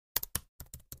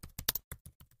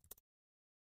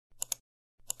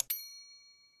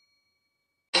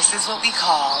This is what we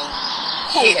call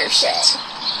hater shit.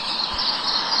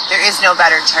 There is no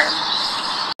better term.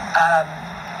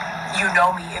 You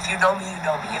know me. If you know me, you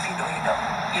know me. If you know, you know.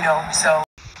 You know, so.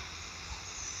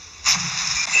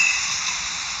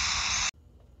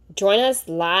 Join us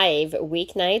live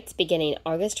weeknights beginning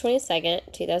August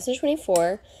 22nd,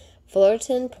 2024,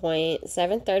 Fullerton Point,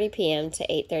 7:30 p.m. to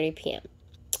 8:30 p.m.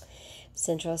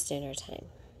 Central Standard Time.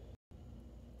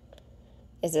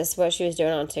 Is this what she was doing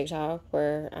on TikTok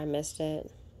where I missed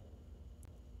it?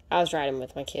 I was riding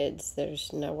with my kids.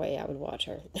 There's no way I would watch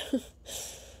her.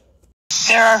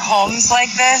 There are homes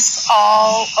like this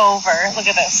all over. Look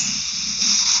at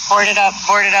this. Boarded up,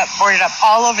 boarded up, boarded up,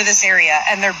 all over this area.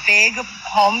 And they're big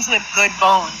homes with good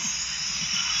bones.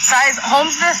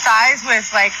 Homes this size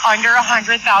with like under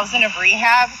 100,000 of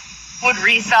rehab would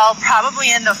resell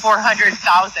probably in the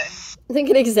 400,000. Look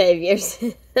at Xavier's.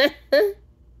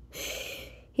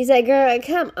 He's like, girl,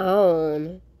 come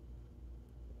on.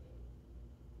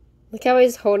 Look how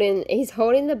he's holding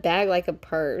the bag like a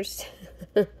purse.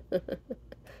 And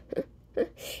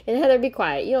Heather, be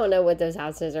quiet. You don't know what those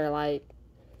houses are like.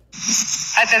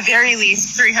 At the very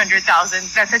least, 300,000.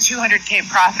 That's a 200K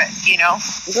profit, you know?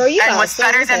 Girl, and what's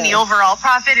better than the overall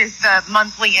profit is the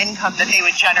monthly income that they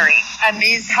would generate. And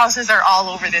these houses are all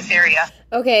over this area.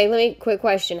 Okay, quick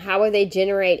question. How would they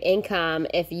generate income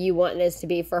if you want this to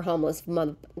be for homeless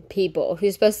people?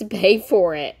 Who's supposed to pay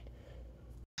for it?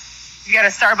 You got a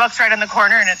Starbucks right on the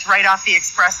corner, and it's right off the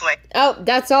expressway. Oh,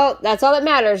 that's all that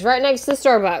matters. Right next to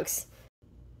Starbucks.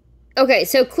 Okay,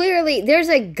 so clearly there's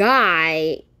a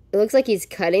guy. It looks like he's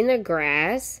cutting the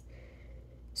grass.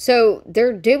 So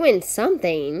they're doing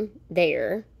something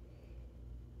there.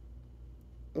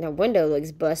 The window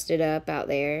looks busted up out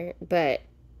there, but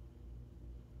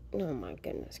oh my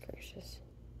goodness gracious.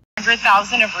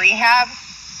 100,000 of rehab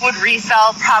would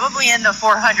resell probably in the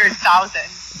 400,000.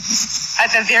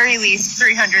 At the very least,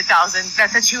 300,000.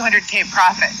 That's a 200K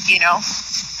profit, you know?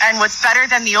 And what's better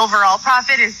than the overall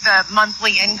profit is the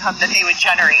monthly income that they would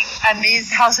generate. And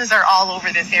these houses are all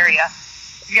over this area.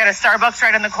 You got a Starbucks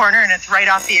right on the corner, and it's right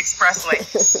off the expressway.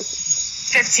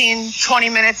 15, 20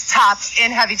 minutes tops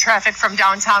in heavy traffic from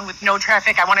downtown with no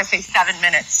traffic. I want to say 7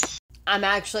 minutes. I'm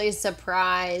actually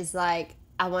surprised. Like,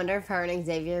 I wonder if her and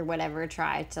Xavier would ever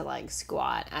try to, like,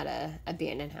 squat at a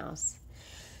abandoned house.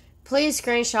 Please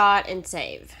screenshot and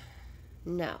save.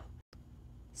 No.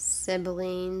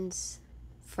 Siblings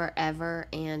forever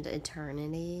and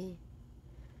eternity.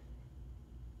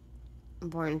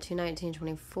 Born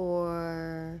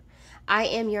 2/19/24. I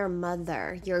am your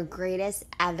mother, your greatest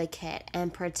advocate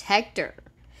and protector.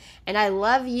 And I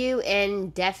love you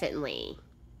indefinitely.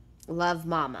 Love,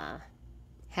 Mama.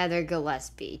 Heather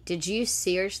Gillespie. Did you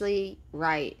seriously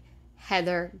write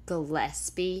Heather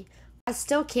Gillespie? I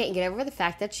still can't get over the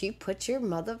fact that you put your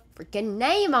mother freaking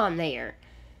name on there.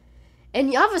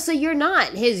 And obviously you're not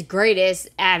his greatest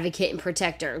advocate and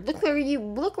protector. Look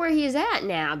where he's at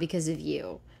now because of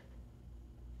you.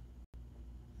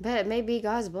 But it may be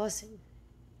God's blessing.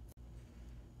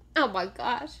 Oh my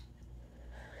gosh.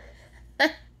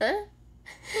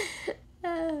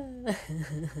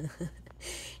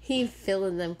 He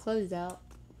filling them clothes out.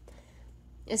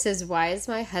 It says, why is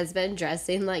my husband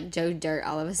dressing like Joe Dirt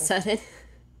all of a sudden?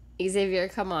 Xavier,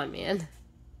 come on, man.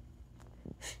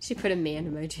 She put a man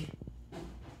emoji.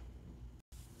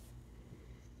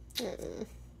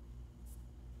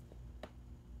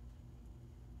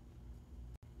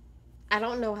 I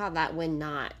don't know how that would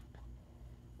not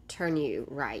turn you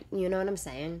right. You know what I'm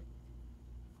saying?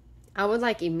 I would,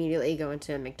 like, immediately go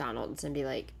into a McDonald's and be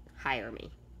like, hire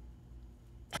me.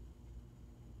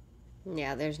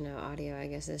 Yeah, there's no audio. I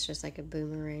guess it's just like a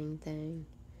boomerang thing.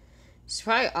 It's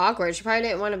probably awkward. She probably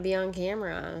didn't want to be on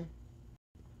camera.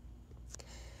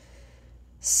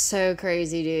 So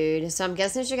crazy, dude. So I'm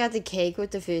guessing she got the cake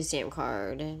with the food stamp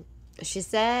card. She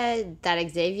said that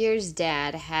Xavier's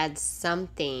dad had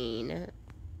something.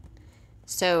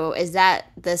 So is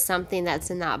that the something that's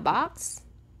in that box?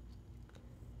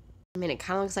 I mean, it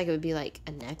kind of looks like it would be like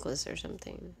a necklace or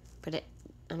something. But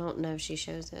I don't know if she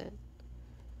shows it.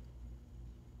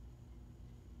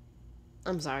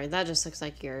 I'm sorry, that just looks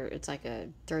like it's like a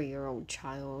 3-year-old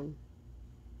child.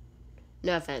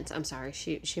 No offense, I'm sorry.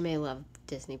 She may love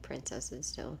Disney princesses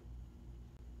still.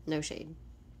 No shade.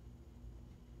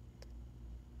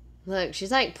 Look,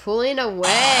 she's like pulling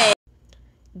away.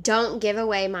 Don't give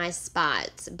away my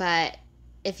spots, but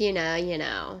if you know, you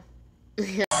know.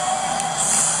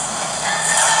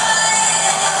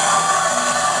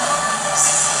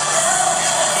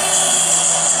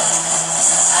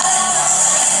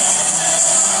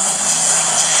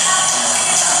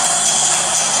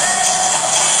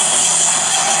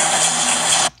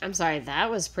 sorry, that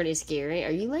was pretty scary.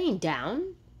 Are you laying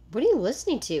down? What are you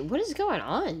listening to? What is going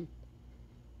on?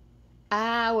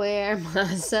 I wear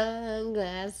my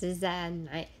sunglasses at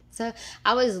night. So,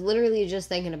 I was literally just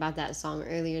thinking about that song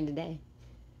earlier today.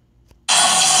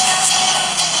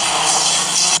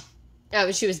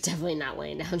 Oh, she was definitely not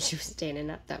laying down. She was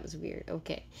standing up. That was weird.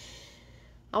 Okay.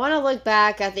 I want to look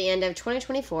back at the end of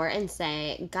 2024 and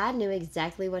say, God knew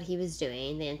exactly what he was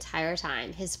doing the entire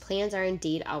time. His plans are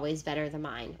indeed always better than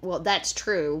mine. Well, that's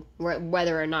true,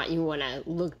 whether or not you want to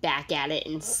look back at it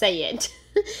and say it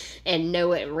and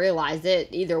know it and realize it.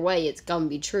 Either way, it's going to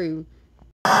be true.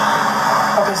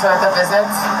 Okay, so at the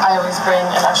visits, I always bring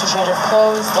an extra change of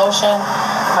clothes, lotion,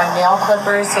 my nail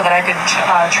clippers so that I could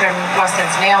trim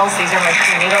Weston's nails. These are my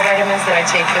prenatal vitamins that I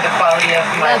take for the quality of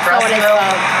my breast milk.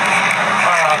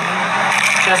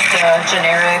 Just a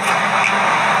generic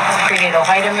prenatal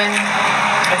vitamin.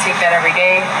 I take that every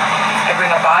day. I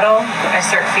bring a bottle. I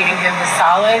start feeding him his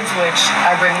solids, which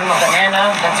I bring him a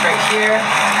banana. That's right here.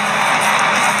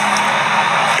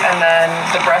 And then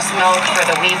the breast milk for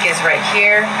the week is right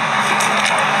here.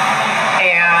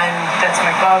 And that's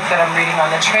my book that I'm reading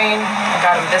on the train. I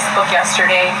got him this book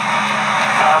yesterday.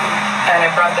 And I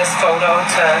brought this photo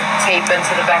to tape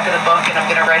into the back of the book, and I'm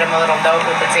going to write him a little note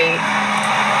with the date.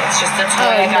 It's just a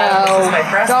toy I got. This is my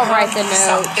breast Don't pump, write the note.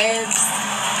 some bibs.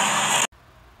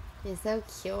 It's so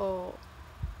cute.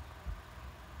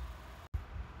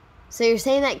 So you're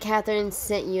saying that Catherine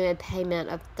sent you a payment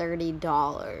of $30.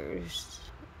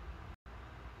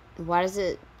 Why does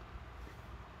it...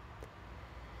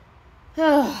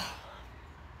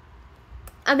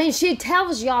 I mean, she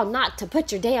tells y'all not to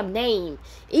put your damn name.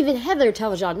 Even Heather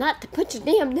tells y'all not to put your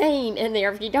damn name in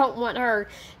there if you don't want her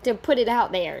to put it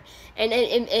out there. And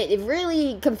it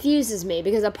really confuses me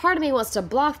because a part of me wants to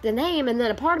block the name, and then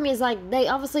a part of me is like, they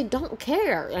obviously don't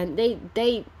care, and they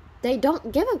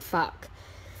don't give a fuck.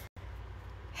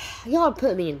 Y'all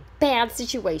put me in bad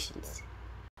situations.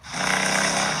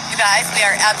 You guys, we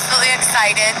are absolutely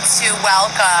excited to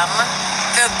welcome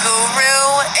the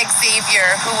guru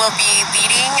Xavier, who will be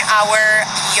leading our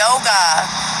yoga.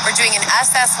 We're doing an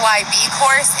SSYB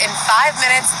course in 5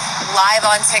 minutes live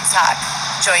on TikTok.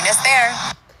 Join us there.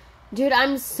 Dude,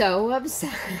 I'm so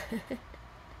upset.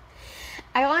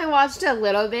 I only watched a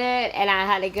little bit, and I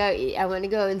had to go eat. I went to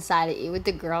go inside and eat with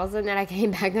the girls, and then I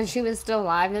came back and she was still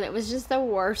live, and it was just the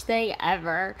worst thing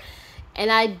ever.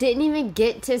 And I didn't even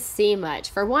get to see much.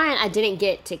 For one, I didn't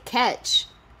get to catch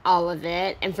all of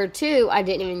it. And for two, I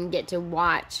didn't even get to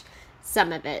watch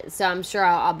some of it. So I'm sure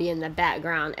I'll be in the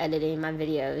background editing my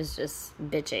videos, just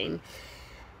bitching.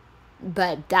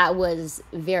 But that was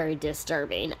very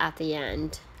disturbing at the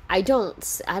end. That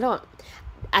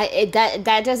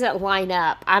doesn't line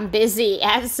up. I'm busy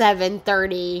at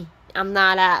 7:30.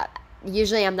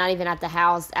 Usually I'm not even at the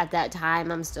house at that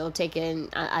time. I'm still taking,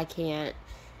 I can't.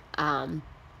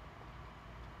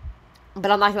 But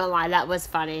I'm not gonna lie, that was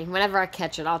funny. Whenever I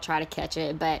catch it, I'll try to catch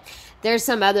it. But there's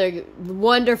some other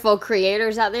wonderful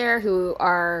creators out there who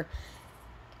are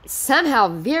somehow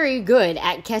very good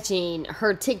at catching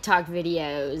her TikTok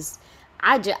videos.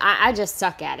 I just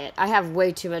suck at it. I have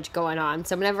way too much going on.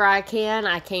 So whenever I can.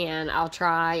 I'll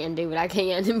try and do what I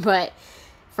can. But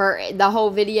for the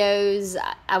whole videos,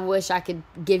 I wish I could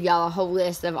give y'all a whole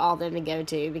list of all them to go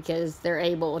to because they're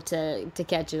able to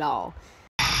catch it all.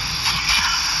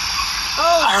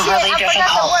 Oh, Are shit, really I forgot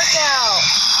difficult. to work out.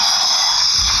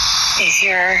 If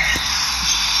you're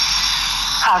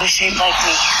out of shape like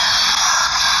me.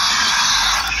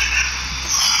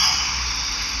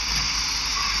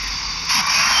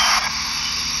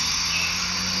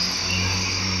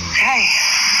 Okay.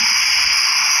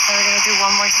 So we're going to do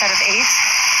one more set of 8.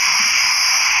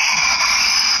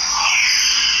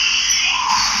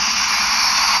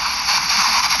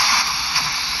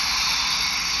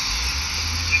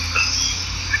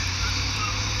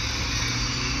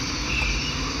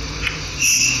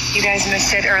 You guys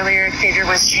missed it earlier. Xavier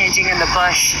was changing in the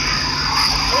bush. Ew.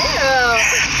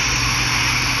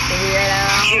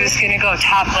 Weirdo. He was going to go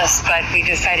topless, but we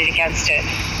decided against it.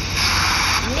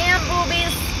 Man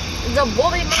boobies. The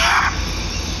booby man.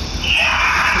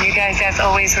 You guys, as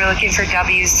always, we're looking for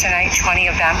W's tonight, 20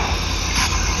 of them.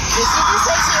 Did she just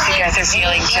say she If you guys are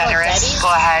feeling generous,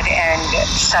 go ahead and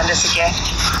send us a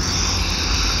gift.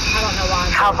 I don't know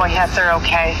why. Cowboy hats are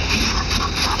okay.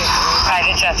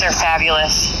 Private jets are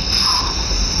fabulous.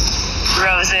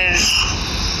 Roses,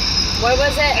 What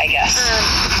was it? I guess.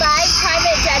 5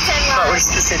 private jets and But we're lodge.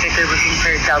 specifically looking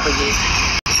for W's,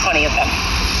 20 of them.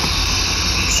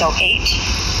 So 8.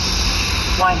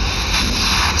 1,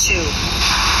 2,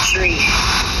 3,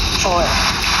 4,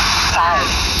 5,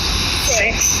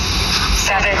 6,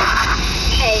 7, 8.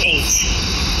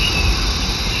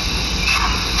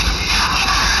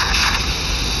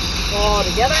 All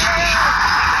together. I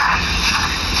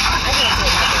can't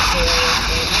take that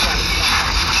seriously. I gotta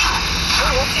stop.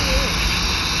 Oh, what's in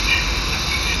here?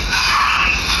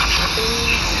 Nothing.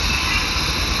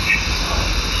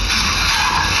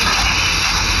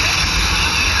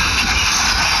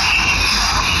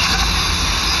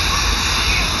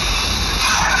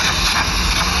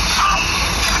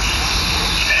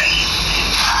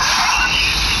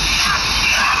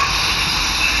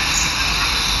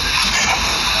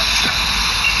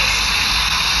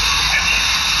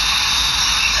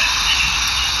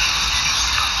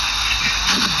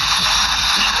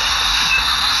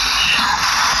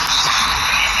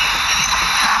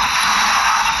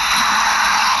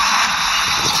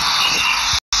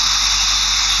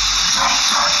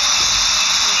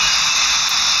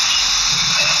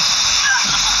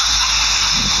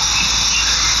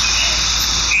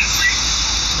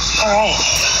 All right.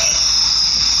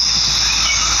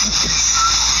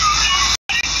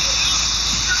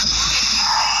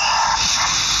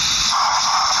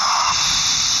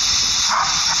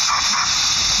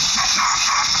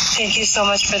 Thank you so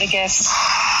much for the gifts.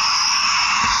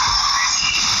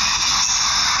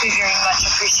 We very much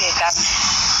appreciate them.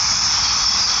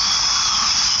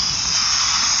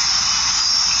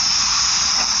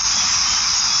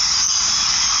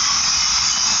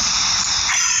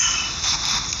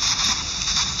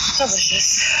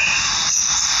 Delicious.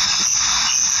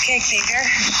 Okay, Xavier.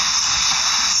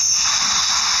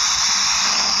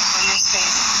 On your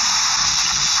space.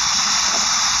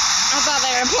 I thought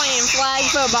they were playing flag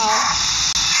football.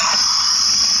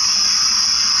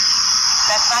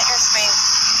 That's not your space.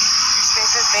 Your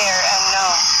space is there, and no.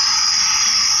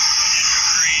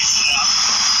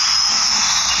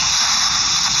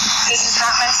 This is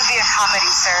not meant to be a comedy,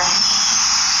 sir.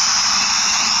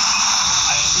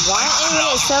 Why is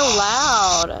it so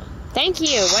loud? Thank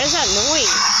you. What is that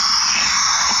noise?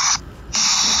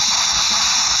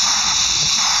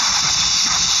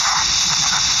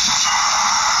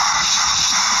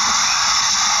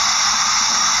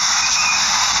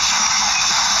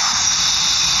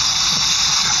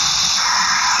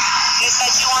 You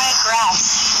said you wanted grass.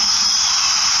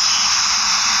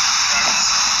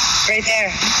 Right there.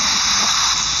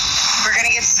 We're going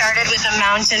to get started with a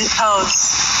mountain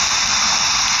pose.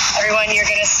 Everyone, you're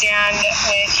going to stand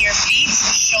with your feet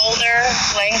shoulder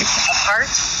length apart.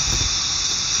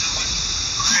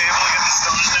 Were you able to get the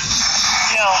stone in there?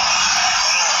 No.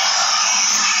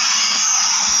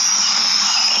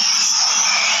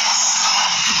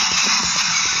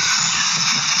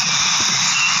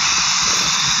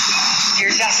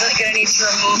 You're definitely going to need to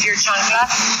remove your chancla.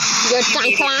 Your chancla?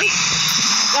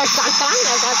 Your chancla?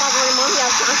 Remove your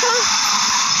chancla?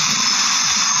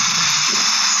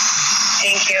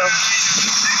 Thank you.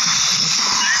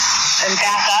 And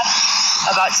back up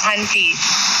about 10 feet.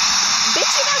 Bitch,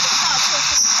 you guys are not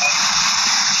pushing.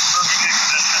 Perfectly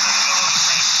positioned in the middle of the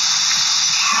frame.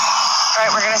 All right,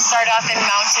 we're going to start off in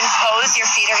mountain pose. Your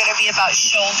feet are going to be about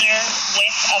shoulder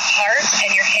width apart,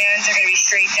 and your hands are going to be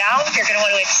straight down. You're going to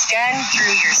want to extend through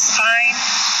your spine.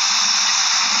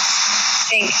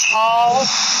 Think tall.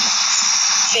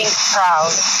 Think proud.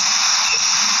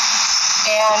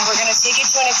 And we're going to take it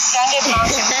to an extended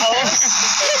mountain pose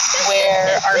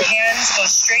where our hands go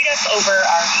straight up over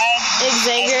our head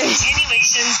Xavier. as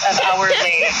continuations of our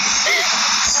legs.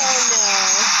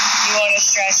 You want to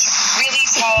stretch really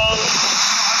tall,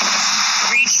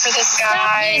 reach for the Stop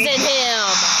sky, using him.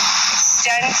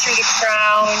 extend through the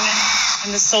crown and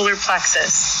the solar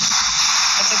plexus.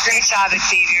 That's a great job,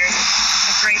 Xavier.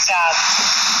 A great job.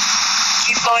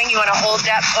 Keep going. You want to hold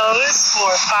that pose for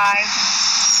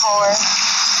 5, 4,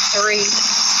 3, 2.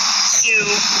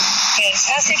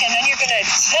 Fantastic. And then you're going to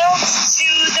tilt to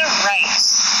the right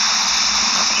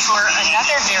for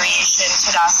another variation,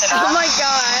 Tadasana. Oh my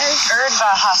gosh.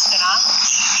 Urdhva Hasana.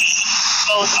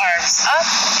 Both arms up.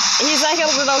 He's like a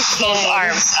little kid. Both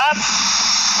arms up.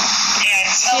 And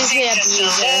tilting the just a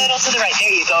abuser. little to the right.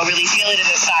 There you go. Really feel it in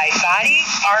the side body.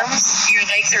 Arms, your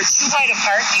legs are too wide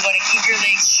apart. You want to keep your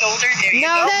legs shouldered. There you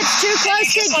No, go. that's too close And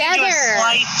you just want to do together. a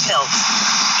slight tilt.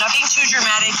 Nothing too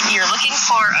dramatic. You're looking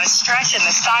for a stretch in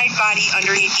the side body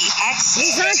underneath the X.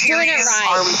 He's not doing it right.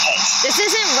 Armpit. This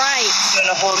isn't right. You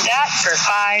want to hold that for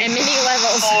 5, And many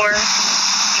levels. 4,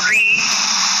 3,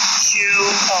 2.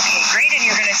 Okay, great. And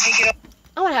you're going to take it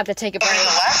I'm gonna have to take a over break. to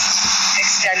the left.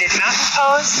 Extended mountain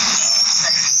pose.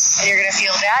 And you're going to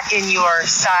feel that in your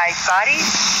side body.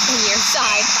 In your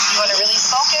side You want body. to really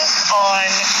focus on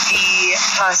the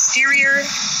posterior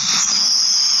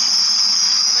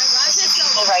Oh my gosh, it's so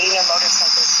people riding their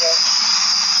motorcycles here.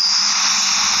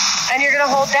 And you're going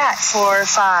to hold that for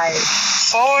 5,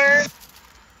 4,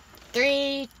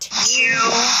 3, 2, 2,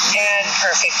 and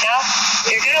perfect. Now,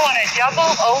 you're going to want to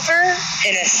double over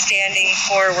in a standing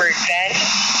forward bend.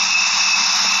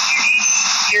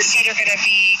 Your feet are going to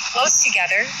be close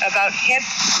together, about hip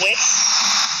width.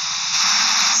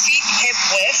 Feet hip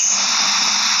width.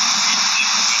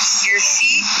 Your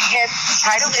feet hip.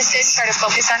 Try to listen. Try to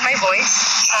focus on my voice.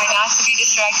 Try not to be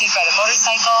distracted by the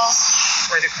motorcycles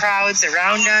or the crowds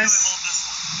around us.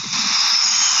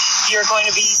 You're going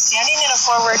to be standing in a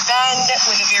forward bend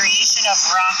with a variation of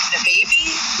rock the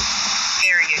baby.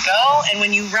 There you go. And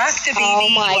when you rock the baby, oh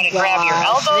you my want to grab your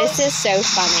gosh, elbows. this is so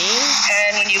funny.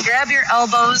 And when you grab your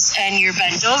elbows and you're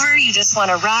bent over, you just want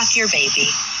to rock your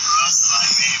baby.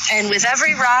 And with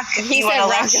every rock, He you want said to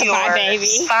let rock my your baby.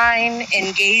 spine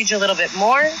engage a little bit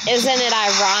more. Isn't it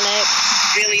ironic?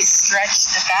 Really stretch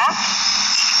the back.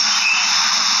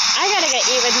 I gotta get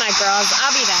eat with my girls.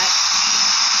 I'll be back.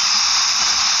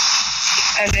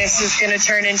 And this is going to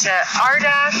turn into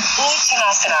Ardha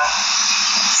Uttanasana.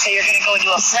 So you're going to go into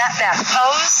a flat back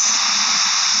pose.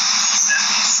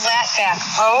 Flat back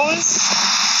pose.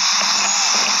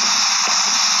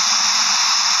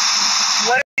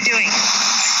 What are you doing?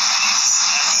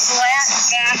 Flat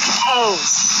back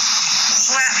pose.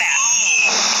 Flat back.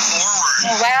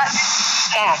 Forward. Flat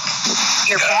back.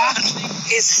 Your back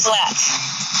is flat.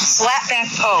 Flat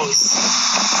back pose.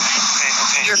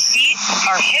 Okay. Your feet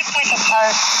are hip width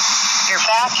apart. Your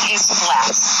back is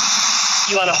flat.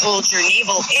 You want to hold your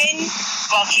navel in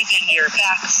while keeping your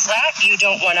back flat. You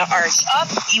don't want to arch up.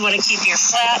 You want to keep your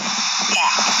flat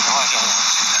back. No, I don't want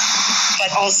to do that.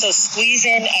 But also squeeze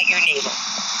in at your navel.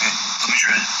 Okay, let me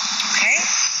try it. Okay?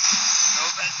 No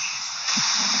bad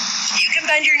knees. You can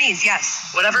bend your knees, yes.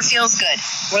 Whatever feels good.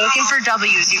 We're looking for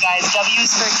W's, you guys.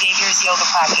 W's for Xavier's yoga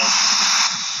practice.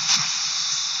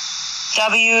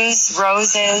 W's,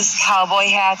 roses, cowboy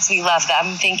hats, we love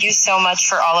them. Thank you so much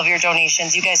for all of your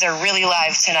donations. You guys are really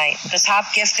live tonight. The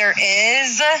top gifter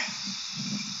is,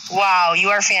 wow, you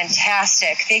are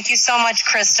fantastic. Thank you so much,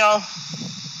 Crystal.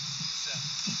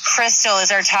 Crystal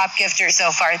is our top gifter so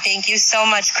far. Thank you so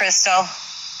much, Crystal.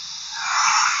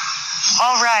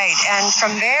 All right, and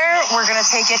from there, we're gonna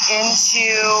take it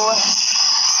into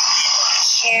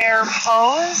chair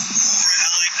pose.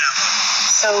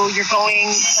 So you're going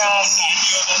from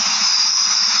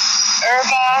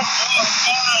Urdhva,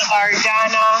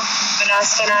 Ardhana,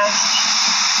 Vanasana.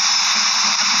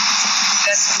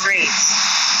 That's great.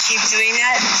 Keep doing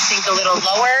that. Sink a little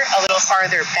lower, a little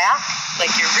farther back, like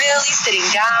you're really sitting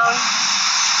down.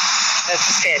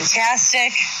 That's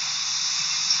fantastic.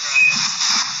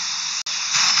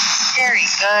 Very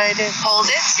good. Hold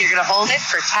it. So you're going to hold it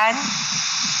for 10,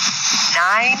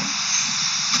 9,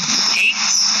 8,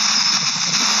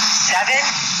 7, 6,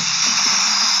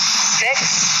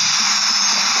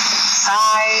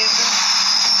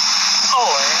 5,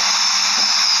 4,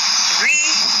 3,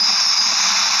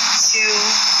 2,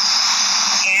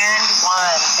 and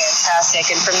 1.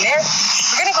 Fantastic. And from there,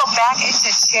 we're going to go back into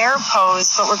chair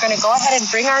pose, but we're going to go ahead and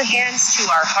bring our hands to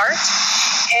our heart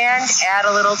and add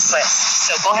a little twist.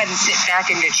 So go ahead and sit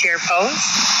back into chair pose.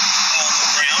 On the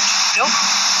ground? Nope.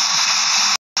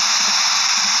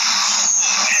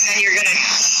 And then you're going to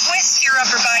twist your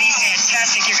upper body.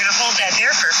 Fantastic. You're going to hold that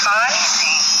there for 5,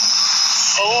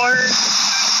 4,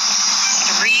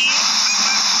 3,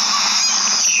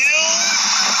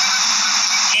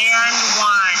 2, and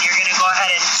 1. You're going to go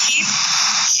ahead and keep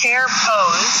chair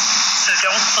pose. So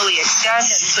don't fully extend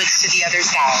and switch to the other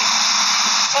side.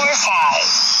 4, 5,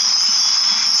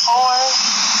 4,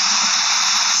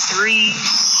 3,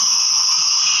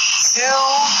 2,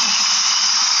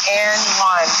 and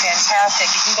 1. Fantastic.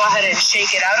 You can go ahead and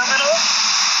shake it out a little.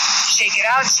 Shake it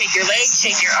out. Shake your leg.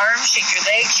 Shake your arms. Shake your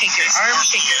leg. Shake your arms.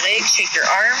 Shake your leg. Shake your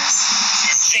arms.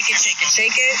 Shake it. Shake it.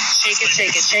 Shake it. Shake it.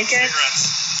 Shake it. Shake it.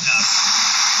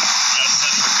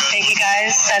 Thank you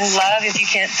guys. Send love if you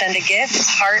can't send a gift.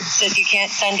 Hearts if you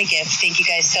can't send a gift. Thank you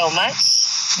guys so much.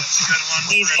 That's a good one.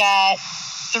 We've got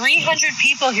 300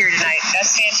 people here tonight.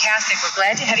 That's fantastic. We're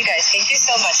glad to have you guys. Thank you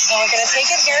so much. So we're going to take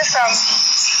it here from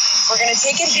from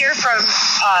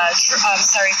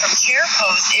chair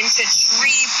pose into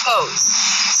tree pose.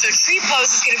 So tree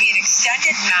pose is going to be an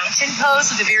extended mountain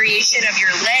pose with a variation of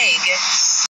your leg.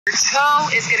 Your toe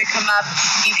is going to come up.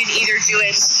 You can either do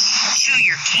it to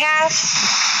your calf.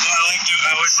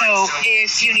 So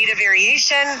if you need a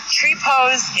variation, tree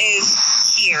pose is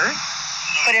here.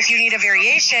 But if you need a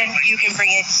variation, you can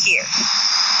bring it here.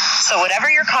 So whatever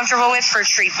you're comfortable with for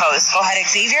tree pose. Go ahead,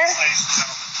 Xavier. Ladies and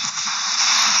gentlemen.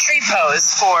 Tree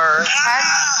pose for 10,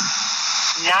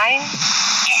 9,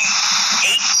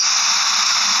 8,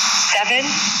 7, You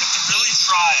have to really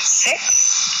try. 6,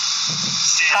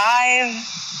 Stand. 5,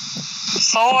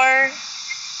 4,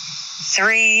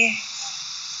 3,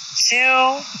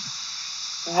 2,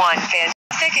 1.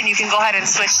 Fantastic. And you can go ahead and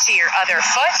switch to your other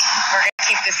foot. We're going to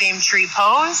keep the same tree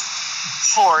pose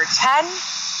for 10,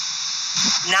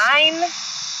 9,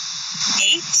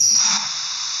 8,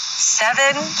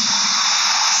 7, 6,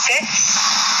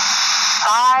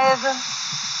 5,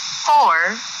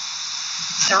 4,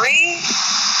 3,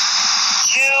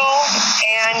 2,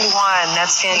 and 1.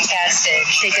 That's fantastic.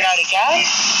 Shake it out again.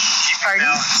 Keep your Pardon?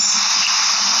 balance.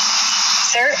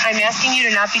 Sir, I'm asking you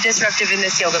to not be disruptive in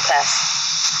this yoga class.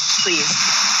 Please. I'm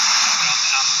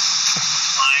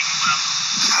flying when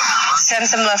I'm Send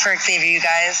some love for Xavier, you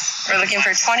guys. We're looking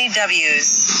for 20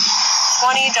 W's.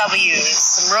 20 W's.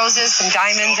 Some roses, some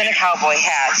diamonds, and a cowboy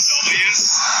hat.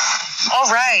 W's. All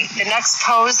right. The next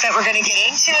pose that we're going to get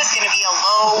into is going to be a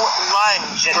low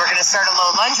lunge. And we're going to start a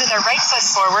low lunge with our right foot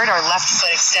forward, our left foot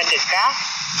extended back.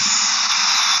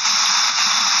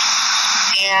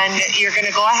 And you're going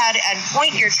to go ahead and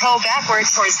point your toe backward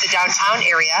towards the downtown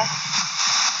area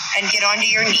and get onto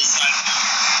your knee.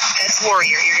 That's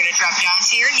warrior. You're going to drop down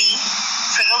to your knee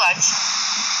for the lunge.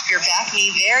 Your back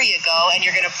knee, there you go. And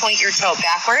you're going to point your toe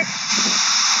backward.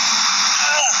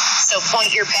 So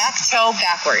point your back toe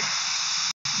backward.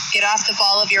 Get off the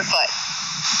ball of your foot.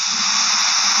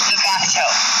 The back toe.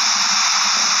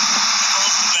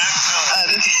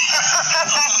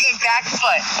 The back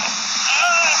foot.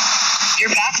 Your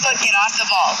back foot, get off the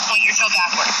ball. Point your toe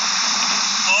backward.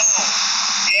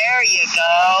 There you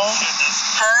go.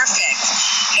 Perfect.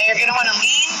 Now you're going to want to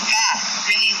lean back.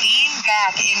 Really lean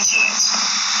back into it.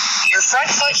 Your front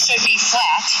foot should be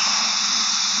flat.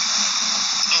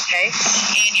 Okay?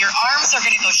 And your arms are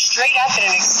going to go straight up in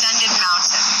an extended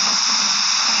mountain.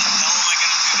 How am I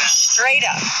going to do that? Straight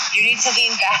up. You need to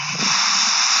lean back.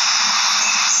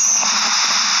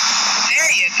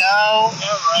 There you go.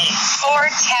 All right. For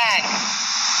 10.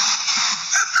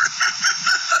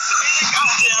 It's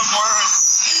goddamn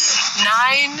worse.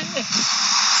 9.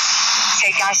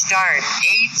 Okay, gosh darn.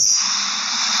 8,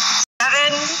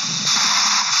 7,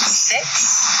 6,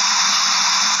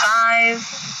 5,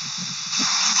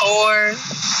 4,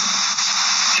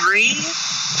 3,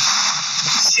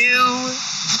 2,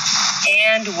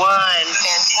 and 1.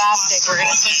 Fantastic. We're going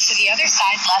to switch to the other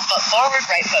side. Left foot forward,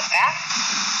 right foot back.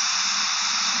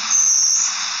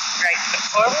 Right foot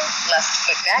forward, left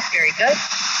foot back. Very good.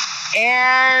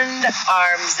 And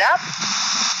arms up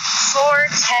for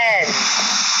 10.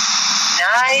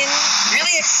 9.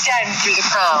 Really extend through the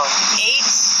crown. 8,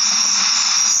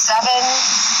 7,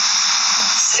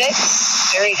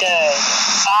 6. Very good.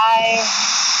 5,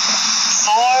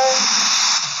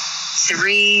 4,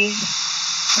 3,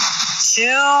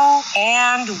 2,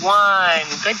 and 1.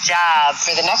 Good job.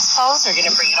 For the next pose, we're going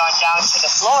to bring it on down to the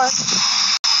floor.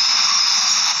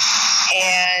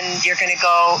 And you're going to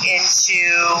go into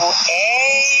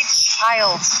a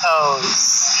child's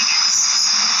pose.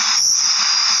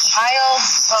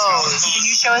 Child's pose. Can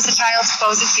you show us a child's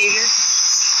pose, Xavier?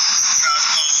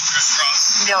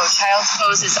 Crisscross. No, child's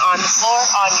pose is on the floor,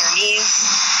 on your knees,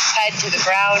 head to the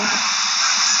ground.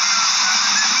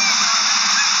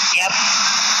 Yep.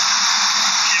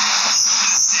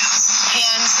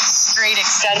 Hands straight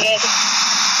extended.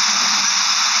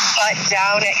 Butt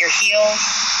down at your heels.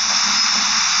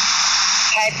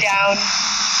 Head down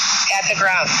at the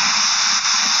ground.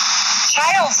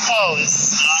 Child's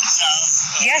pose. Not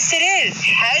south. Yes, it is.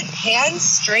 Head, hands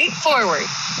straight forward.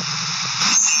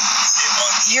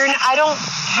 You're. I don't.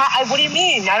 What do you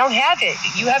mean? I don't have it.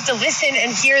 You have to listen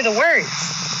and hear the words.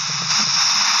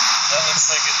 That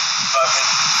looks like a fucking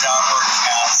downward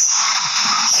cast.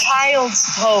 Child's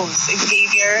pose,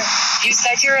 Xavier. You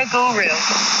said you're a guru.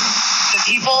 The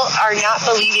people are not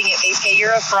believing it. They say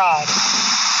you're a fraud.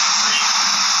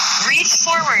 Reach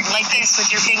forward like this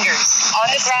with your fingers on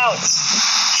the ground.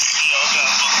 Yoga.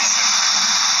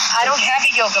 I don't have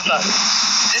a yoga book.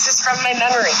 This is from my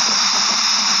memory.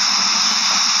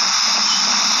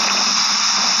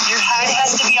 Your head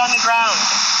has to be on the ground.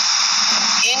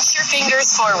 Inch your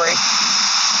fingers forward.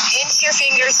 Inch your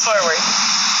fingers forward.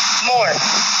 More.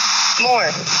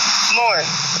 More. More.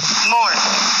 More.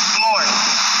 More.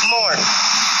 More.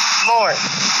 More.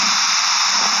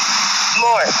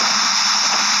 More.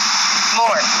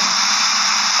 More.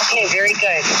 Okay, very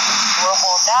good. We'll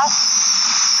hold that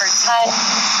for 10,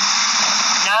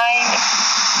 9,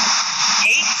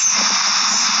 8,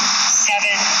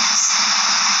 7,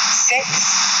 6,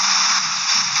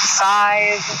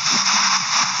 5,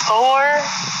 4,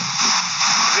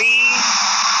 3,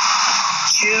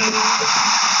 2,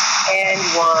 and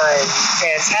 1.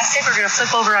 Fantastic. We're going to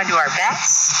flip over onto our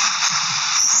backs.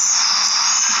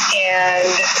 And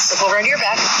flip over onto your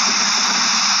back.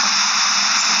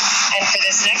 And for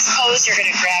this next pose, you're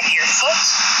going to grab your foot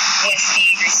with the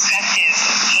respective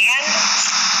hand.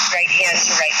 Right hand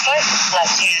to right foot,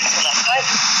 left hand to left foot.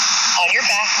 On your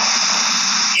back.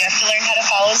 You have to learn how to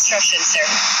follow instructions, sir.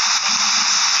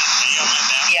 Lay on my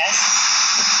back? Yes.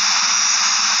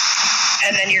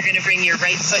 And then you're going to bring your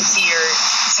right foot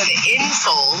to the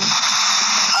insole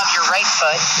of your right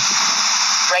foot.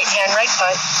 Right hand, right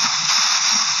foot.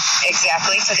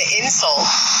 Exactly, to the insole.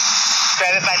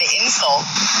 Grab it by the insole.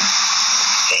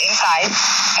 The inside.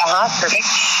 Perfect.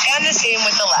 And the same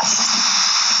with the left.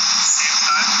 Same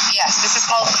time? Yes, this is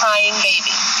called crying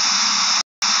baby.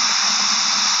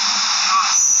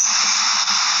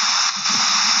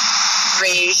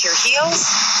 Raise your heels.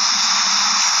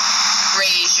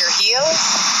 Raise your heels.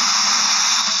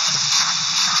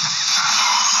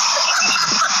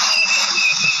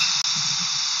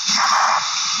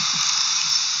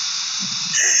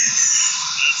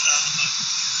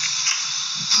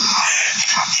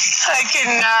 I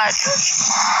cannot.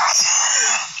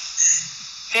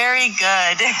 Very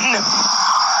good.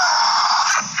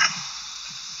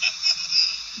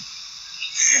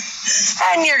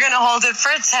 And you're going to hold it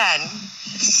for 10.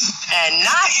 And 9.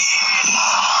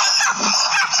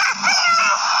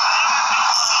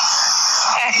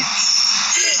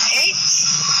 8.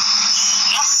 6.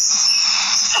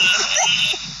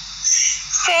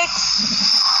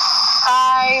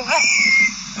 5.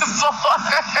 4.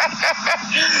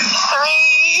 3.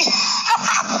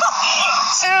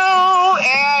 2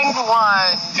 and 1.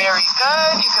 Very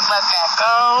good. You can let that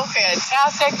go.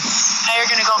 Fantastic. Now you're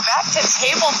going to go back to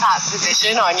tabletop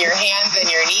position on your hands and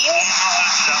your knees.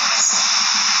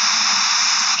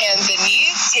 Hands and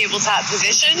knees, tabletop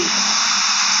position.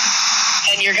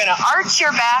 And you're going to arch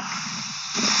your back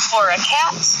for a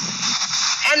cat.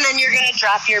 And then you're going to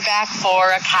drop your back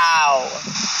for a cow.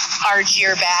 Arch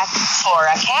your back for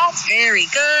a cat. Very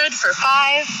good. For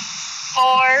 5,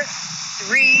 4,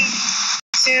 3,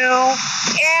 2,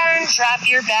 and drop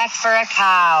your back for a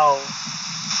cow.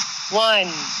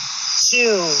 1,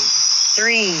 2,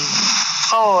 3,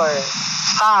 4,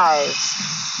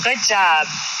 5. Good job.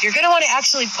 You're going to want to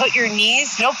actually put your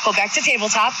knees, go back to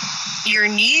tabletop. Your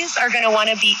knees are going to want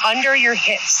to be under your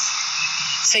hips.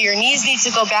 So your knees need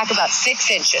to go back about 6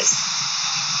 inches.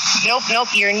 Nope,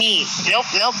 your knees. Nope,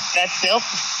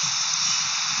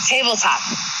 tabletop.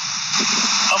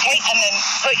 Okay, and then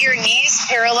put your knees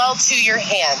parallel to your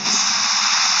hands.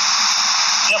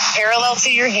 Nope, parallel to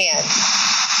your hand.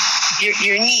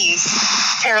 Your knees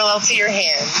parallel to your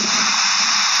hand.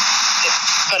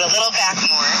 But a little back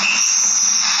more.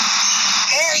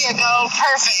 There you go,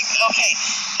 perfect. Okay,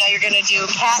 now you're gonna do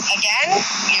cat again.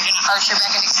 You're gonna arch your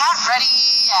back into cat. Ready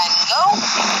and go.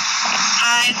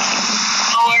 5,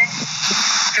 4,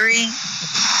 3,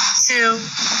 2,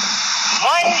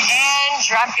 1, and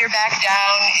drop your back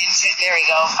down into, there we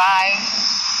go, 5,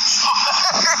 4,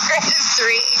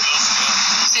 3,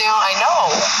 2, I know,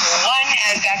 1,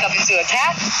 and back up into a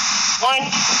cat. 1,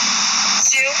 2,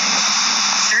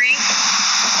 3,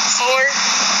 4,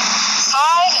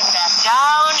 5, and back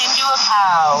down into a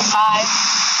cow. 5,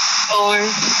 4,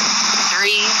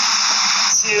 3,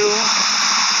 2,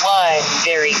 1.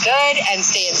 Very good. And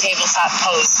stay in tabletop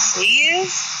pose,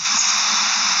 please.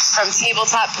 From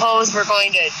tabletop pose, we're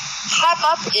going to hop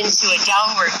up into a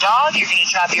downward dog. You're going to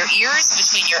drop your ears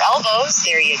between your elbows.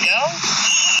 There you go.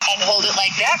 And hold it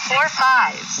like that for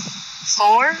 5,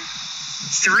 4,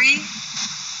 3,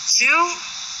 2,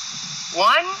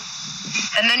 1.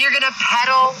 And then you're going to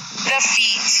pedal the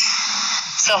feet.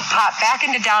 So pop back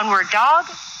into downward dog.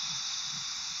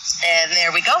 And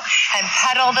there we go. And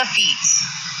pedal the feet.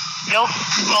 Nope,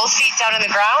 both feet down on the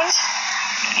ground.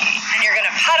 And you're going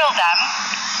to pedal them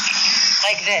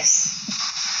like this.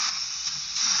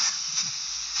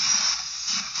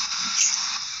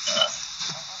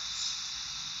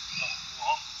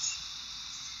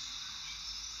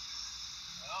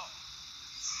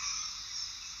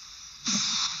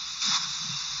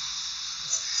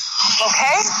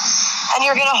 Okay, and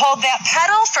you're gonna hold that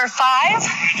pedal for 5.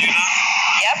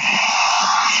 Yep.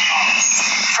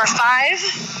 For 5,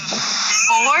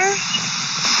 4,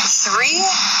 3,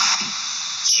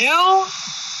 2,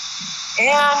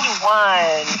 and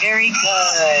 1. Very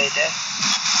good.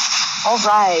 All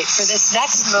right, for this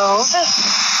next move,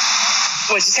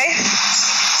 what'd you say?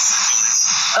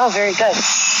 Oh, very good.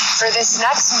 For this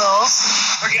next move,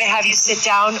 we're gonna have you sit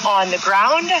down on the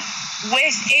ground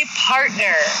with a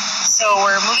partner. So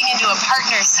we're moving into a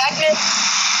partner segment.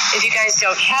 If you guys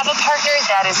don't have a partner,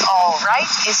 that is all right.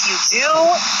 If you do,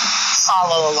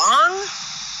 follow along.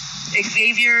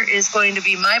 Xavier is going to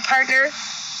be my partner.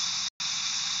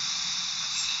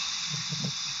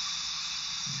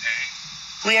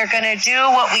 We are going to do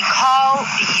what we call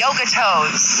yoga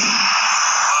toes.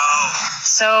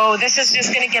 So this is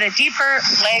just going to get a deeper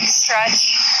leg stretch.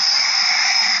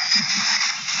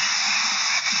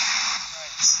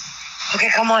 Okay,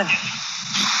 come on.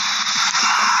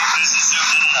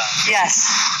 Yes.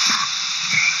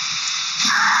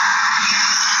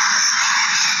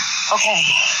 Okay.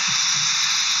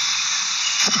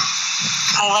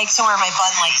 I like to wear my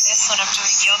bun like this when I'm doing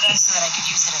yoga so that I could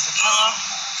use it as a pillow.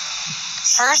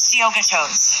 First, yoga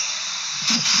toes.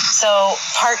 So,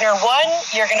 partner one,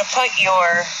 you're going to put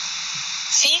your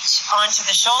feet onto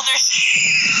the shoulders.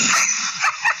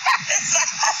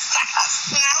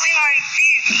 Smelling my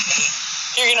feet.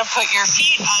 You're going to put your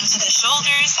feet onto the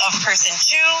shoulders of person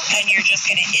two, and you're just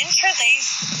going to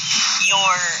interlace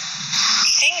your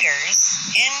fingers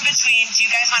in between. Do you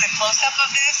guys want a close-up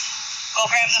of this? Go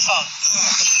grab the phone.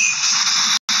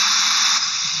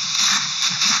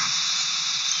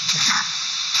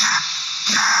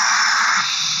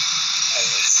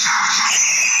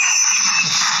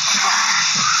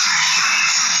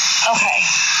 Okay.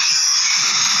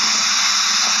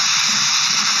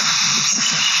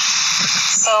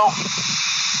 So,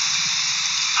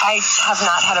 I have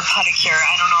not had a pedicure.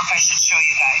 I don't know if I should show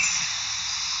you guys.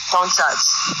 Don't judge.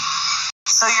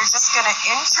 So you're just going to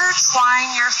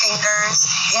intertwine your fingers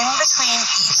in between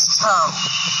each toe.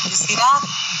 You see that?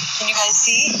 Can you guys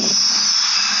see?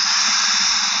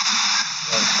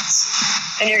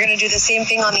 And you're going to do the same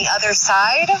thing on the other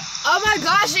side. Oh my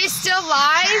gosh, he's still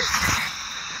live?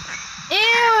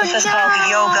 Ew, This is called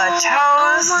yoga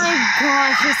toes. Oh my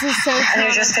gosh, this is so And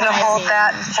you're just going to hold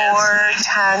that for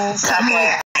 10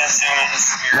 seconds.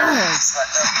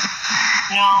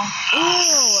 No.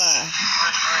 Ew.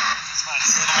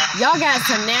 Y'all got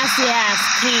some nasty ass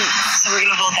kinks. So we're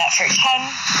going to hold that for 10.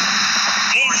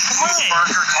 Hey, come on.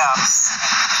 Marker caps.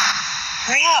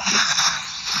 Hurry up.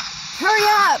 Hurry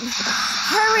up.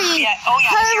 Hurry. Yeah. Oh,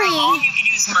 yeah. If you're Hurry. alone, you can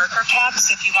use marker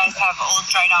caps if you guys have old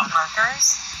dried out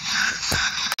markers.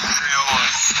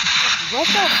 What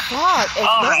the fuck is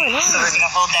All going right. on? So we're going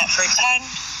to hold that for 10,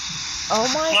 Oh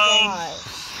my 9, god.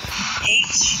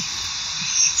 8,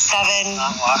 7, 6.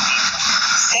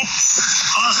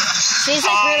 Oh, She's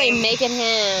like really making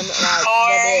him like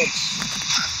Four. the bitch.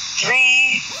 3,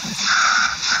 2,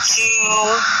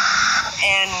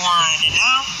 and 1. And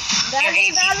now you're going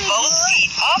to keep both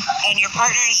feet up, and your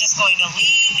partner is just going to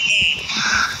lean in.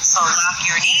 So lock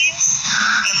your knees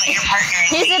and let your partner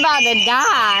He's lean about to in.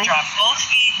 die. Drop both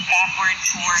feet backward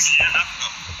towards you.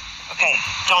 Okay,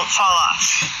 don't fall off.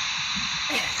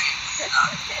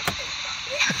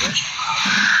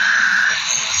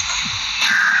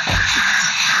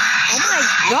 Oh my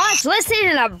gosh, listen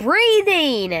to the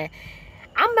breathing.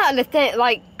 I'm about to think,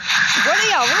 like, what are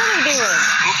y'all really doing?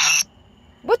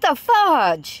 What the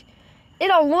fudge? It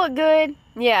don't look good.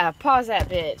 Yeah, pause that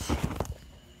bitch.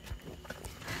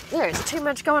 There's too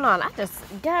much going on. I just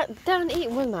got done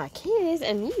eating with my kids,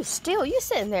 and you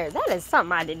sitting there. That is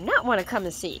something I did not want to come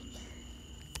and see.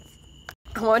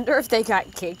 I wonder if they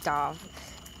got kicked off.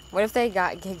 What if they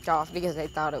got kicked off because they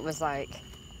thought it was like...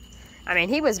 I mean,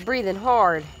 he was breathing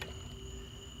hard.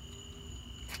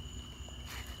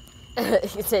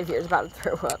 Xavier's about to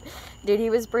throw up. Dude, he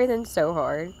was breathing so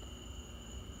hard.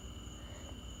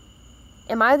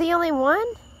 Am I the only one?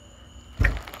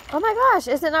 Oh my gosh,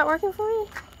 is it not working for me?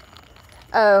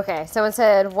 Oh, okay. Someone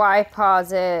said, why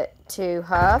pause it to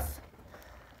huff?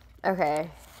 Okay.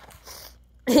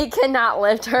 He cannot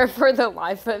lift her for the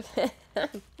life of him.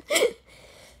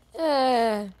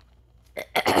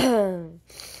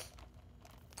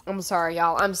 I'm sorry,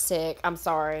 y'all. I'm sick. I'm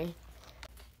sorry.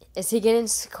 Is he getting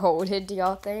scolded, do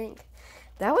y'all think?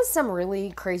 That was some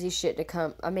really crazy shit to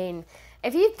come. I mean,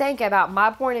 if you think about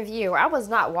my point of view, I was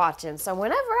not watching. So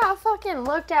whenever I fucking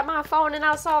looked at my phone and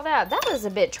I saw that, that was a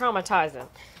bit traumatizing.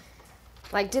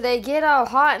 Like, do they get all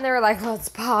hot and they're like, let's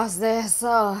pause this?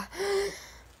 Oh,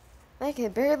 they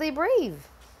could barely breathe.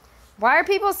 Why are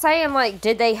people saying, like,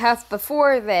 did they huff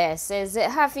before this? Is it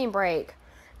huffing break?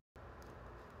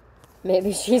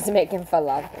 Maybe she's making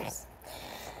falafels.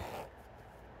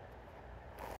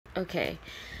 Okay.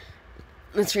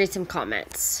 Let's read some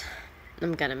comments.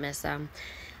 I'm gonna miss them.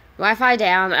 Wi-Fi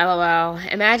down, LOL.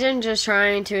 Imagine just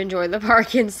trying to enjoy the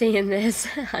park and seeing this.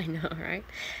 I know, right?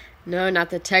 No, not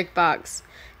the tech box.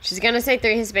 She's gonna say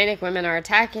 3 Hispanic women are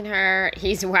attacking her.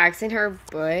 He's waxing her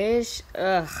bush.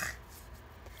 Ugh.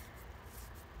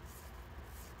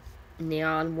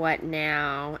 Neon, what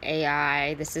now?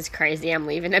 AI. This is crazy. I'm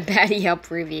leaving a bad Yelp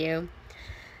review.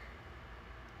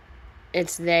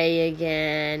 It's they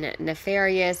again.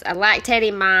 Nefarious. A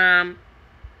lactating mom.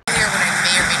 When I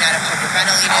may or may not have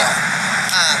hyperventilated.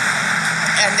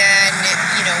 And then,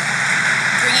 you know,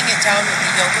 bringing it down with the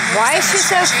yoga moves. Why is she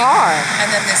so far? And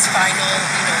then this final,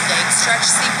 you know, leg stretch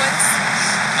sequence.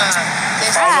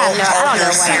 This I don't know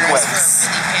what sequence for a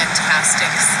really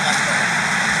fantastic slumber.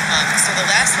 So the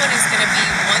last one is going to be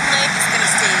one leg is going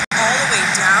to stay all the way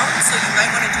down. So you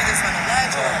might want to do this on a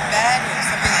ledge or a bed or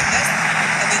something like this.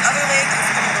 And the other leg is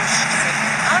going to go straight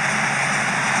up.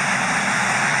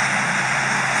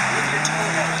 With your toe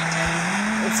going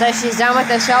down. So she's done with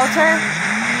the shelter?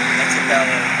 That's a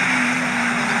ballet.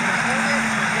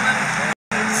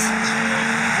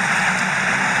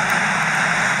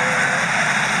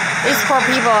 These poor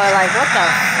people are like, what the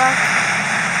fuck? 6,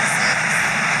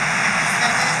 7,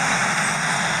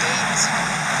 8,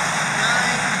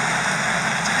 9,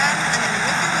 10. And then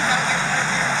with or without your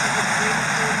partner, you would bring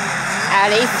through your at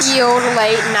a field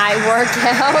late night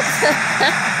workout. 1,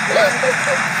 2,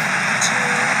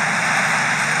 3,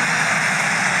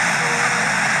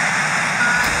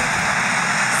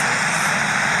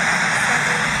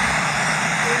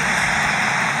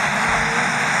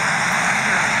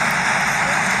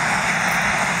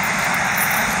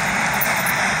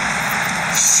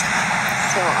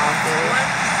 4.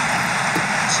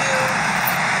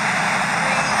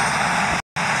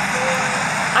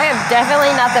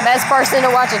 Definitely not the best person to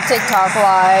watch a TikTok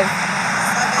live.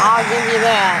 I'll give you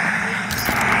that.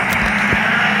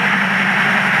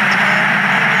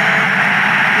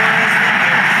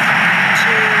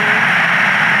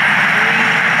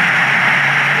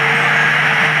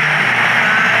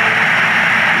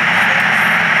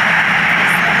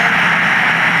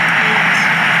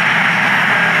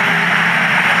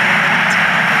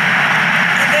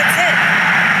 And that's it.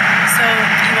 So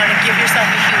you want to give yourself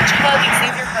a huge hug.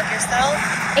 Xavier, hug yourself.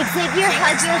 Xavier,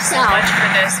 hug Thank you so yourself. much for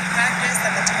this practice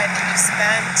and the time that you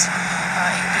spent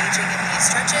engaging in these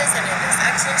stretches and in this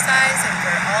exercise, and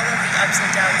for all of the ups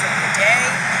and downs of the day,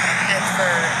 and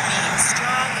for being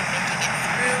strong and making it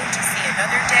through to see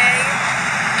another day.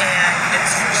 And we're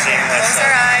going to close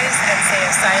our eyes and say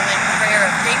a silent prayer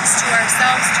of thanks to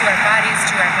ourselves, to our bodies,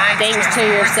 to our minds, Thanks to to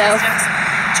our yourself. systems,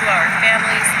 to our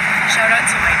families. Shout out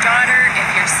to my daughter if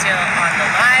you're still on the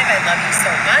live. I love you so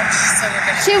much. So we're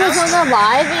going to She was on the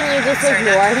live and you just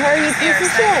ignored her, you piece of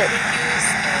shit.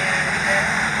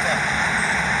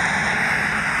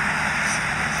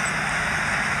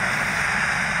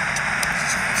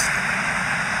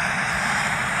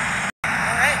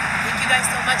 Alright, thank you guys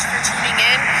so much for tuning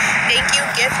in. Thank you,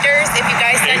 gifters. If you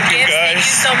guys sent gifts, thank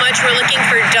you so much. We're looking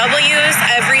for W's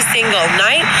every single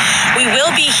night. We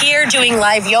will be here doing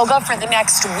live yoga for the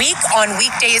next week on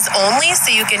weekdays only,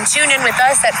 so you can tune in with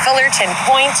us at Fullerton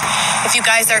Point. If you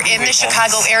guys are in the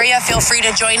Chicago area, feel free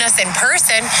to join us in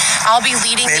person. I'll be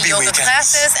leading the yoga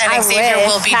classes, and Xavier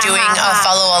will be doing a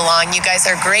follow along. You guys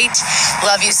are great.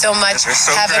 Love you so much.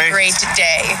 Have a great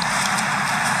day.